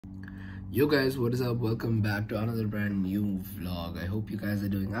Yo guys, what is up? Welcome back to another brand new vlog. I hope you guys are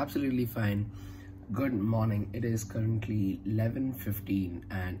doing absolutely fine. Good morning. It is currently 11:15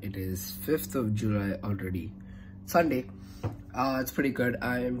 and it is 5th of July already. Sunday. It's pretty good.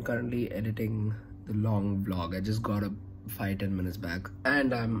 I am currently editing the long vlog. I just got up 5-10 minutes back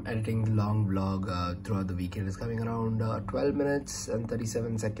and I'm editing the long vlog throughout the weekend. It's coming around 12 minutes and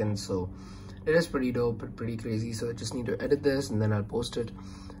 37 seconds, so it is pretty dope, pretty crazy. So I just need to edit this and then I'll post it.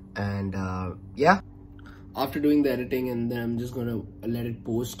 And yeah, after doing the editing and then I'm just gonna let it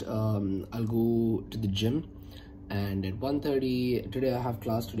post, I'll go to the gym. And at 1:30 today I have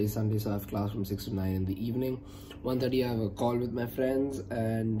class. Today Sunday, so I have class from 6 to 9 in the evening. 1:30 I have a call with my friends,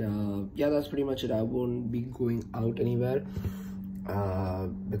 and yeah, that's pretty much it. I won't be going out anywhere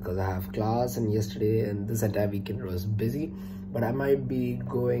because I have class, and yesterday and this entire weekend was busy. But I might be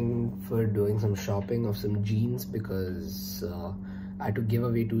going for doing some shopping of some jeans because I had to give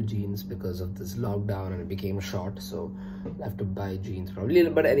away 2 jeans because of this lockdown and it became short, so I have to buy jeans probably.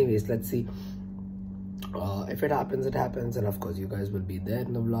 But anyways, let's see. If it happens, it happens, and of course you guys will be there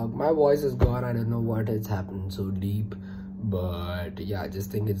in the vlog. My voice is gone. I don't know what has happened so deep, but yeah, I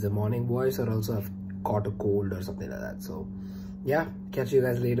just think it's the morning voice, or also I've caught a cold or something like that. So yeah, catch you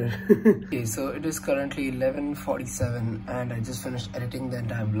guys later. Okay, so it is currently 11:47 and I just finished editing the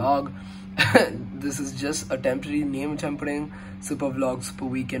entire vlog. This is just a temporary name which I'm putting, super vlog, super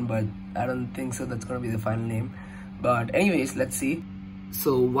weekend, but I don't think so that's gonna be the final name. But anyways, let's see.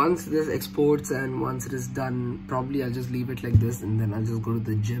 So once this exports and once it is done, probably I'll just leave it like this and then I'll just go to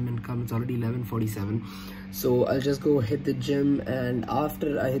the gym and come. It's already 11:47, so I'll just go hit the gym, and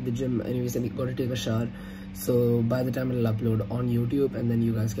after I hit the gym, anyways, I got to take a shower. So by the time it'll upload on YouTube, and then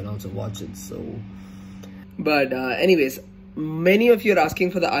you guys can also watch it. So but anyways, many of you are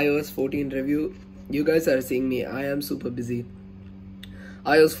asking for the iOS 14 review. You guys are seeing me, I am super busy.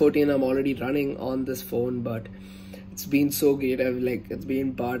 iOS 14 I'm already running on this phone, but it's been so great. It's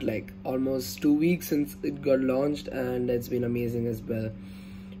been almost 2 weeks since it got launched, and it's been amazing as well.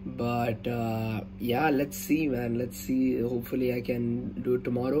 But yeah, let's see, man. Let's see. Hopefully I can do it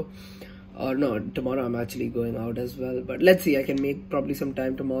tomorrow. Or no, tomorrow I'm actually going out as well, but let's see. I can make probably some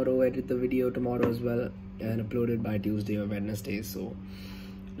time tomorrow, edit the video tomorrow as well, and upload it by Tuesday or Wednesday. So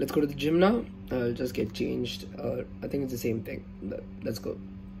let's go to the gym now. I'll just get changed. I think it's the same thing. Let's go.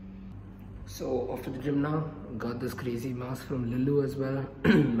 So after the gym now, got this crazy mask from Lulu as well.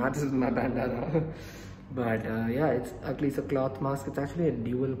 This is my bandana. But yeah, it's at least a cloth mask. It's actually a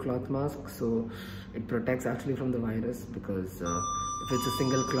dual cloth mask, so it protects actually from the virus, because if it's a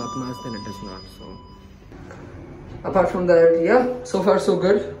single cloth mask, then it does not. So apart from that, yeah, so far so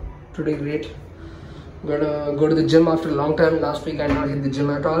good. Today great. Gonna go to the gym after a long time. Last week I did not hit the gym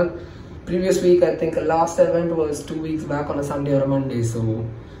at all. Previous week, I think last I went was 2 weeks back on a Sunday or a Monday. So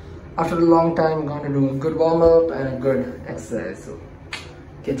after a long time, I'm gonna do a good warm up and a good exercise. So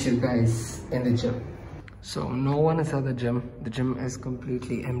get you guys in the gym. So no one is at the gym. The gym is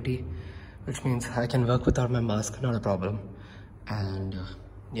completely empty, which means I can work without my mask, not a problem. And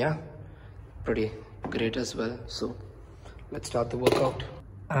yeah, pretty great as well. So let's start the workout.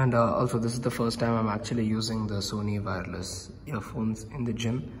 And also, this is the first time I'm actually using the Sony wireless earphones in the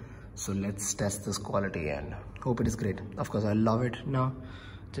gym. So let's test this quality and hope it is great. Of course, I love it now.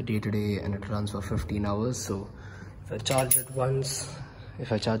 It's a day-to-day and it runs for 15 hours. So if I charge it once,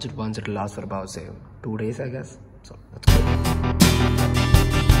 it'll last for about, say, 2 days, I guess. So that's good.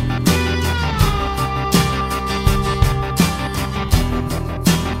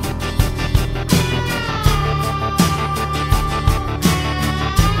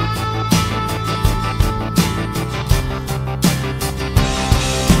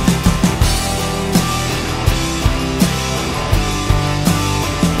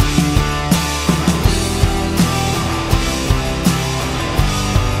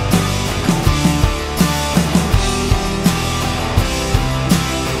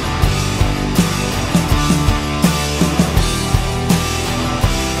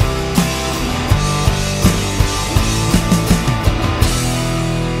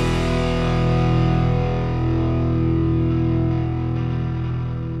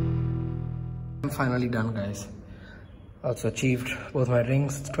 Finally done, guys. Also achieved both my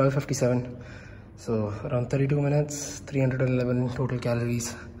rings. It's 12:57, so around 32 minutes, 311 total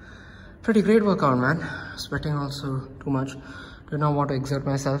calories. Pretty great workout, man. Sweating also too much. Did not want to exert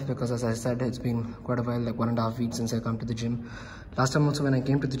myself because, as I said, it's been quite a while, like 1.5 weeks since I come to the gym. Last time also when I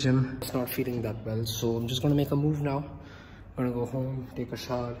came to the gym, it's not feeling that well, so I'm just gonna make a move now. I'm gonna go home, take a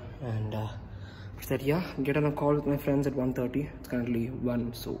shower, and after that, yeah, get on a call with my friends at 1:30. It's currently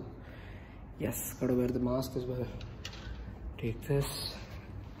 1, so yes, gotta wear the mask as well. Take this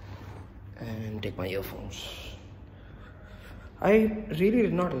and take my earphones. I really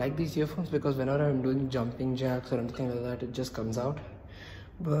did not like these earphones because whenever I'm doing jumping jacks or anything like that, it just comes out.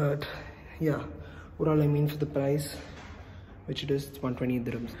 But yeah, overall I mean for the price, which it is, it's 120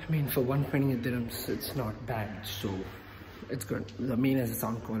 dirhams. I mean for 120 dirhams, it's not bad, so it's good. The main is the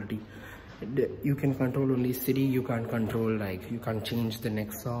sound quality. You can control only Siri, you can't control, like, you can't change the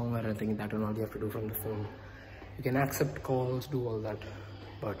next song or anything. That and all you have to do from the phone. You can accept calls, do all that,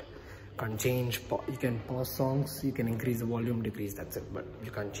 but can't change. You can pause songs, you can increase the volume, decrease, that's it, but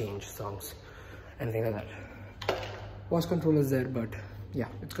you can't change songs, anything like that. Voice control is there, but yeah,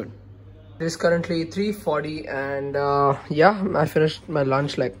 it's good. It is currently 3:40 and yeah, I finished my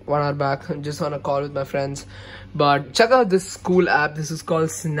lunch like 1 hour back. I'm just on a call with my friends. But check out this cool app. This is called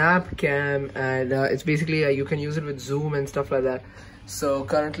Snapcam, and it's basically you can use it with Zoom and stuff like that. So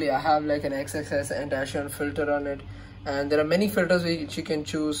currently I have like an XXS anti-shine filter on it, and there are many filters which you can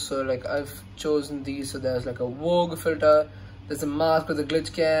choose. So like I've chosen these. So there's like a Vogue filter, there's a mask with a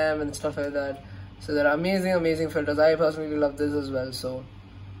glitch cam and stuff like that. So there are amazing filters. I personally love this as well. So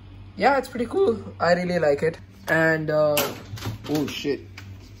yeah, it's pretty cool. I really like it. And oh shit,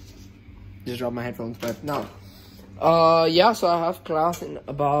 just dropped my headphones. But now yeah, so I have class in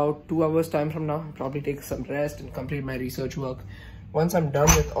about 2 hours time from now. I'll probably take some rest and complete my research work. Once I'm done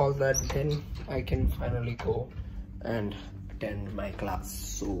with all that, then I can finally go and attend my class.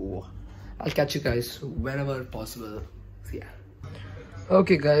 So I'll catch you guys whenever possible. So yeah.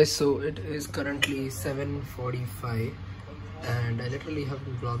 Okay guys, so it is currently 7:45 and I literally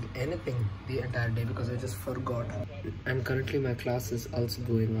haven't vlogged anything the entire day because I just forgot. And currently my class is also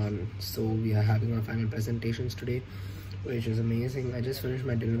going on, so we are having our final presentations today, which is amazing. I just finished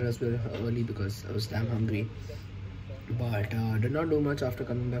my dinner as well early because I was damn hungry, but did not do much after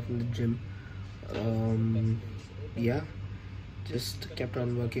coming back from the gym. Yeah, just kept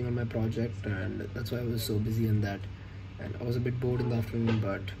on working on my project, and that's why I was so busy in that. And I was a bit bored in the afternoon,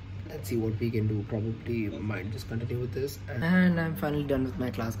 but let's see what we can do. Probably might just continue with this. And I'm finally done with my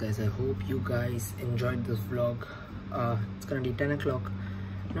class, guys. I hope you guys enjoyed this vlog. It's currently 10 o'clock.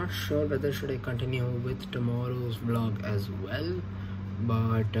 Not sure whether should I continue with tomorrow's vlog as well,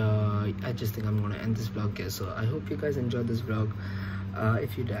 but I just think I'm gonna end this vlog here. So I hope you guys enjoyed this vlog.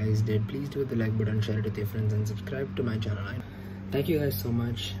 If you guys did, please do hit the like button, share it with your friends, and subscribe to my channel. Thank you guys so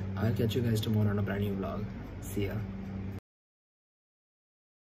much. I'll catch you guys tomorrow on a brand new vlog. See ya.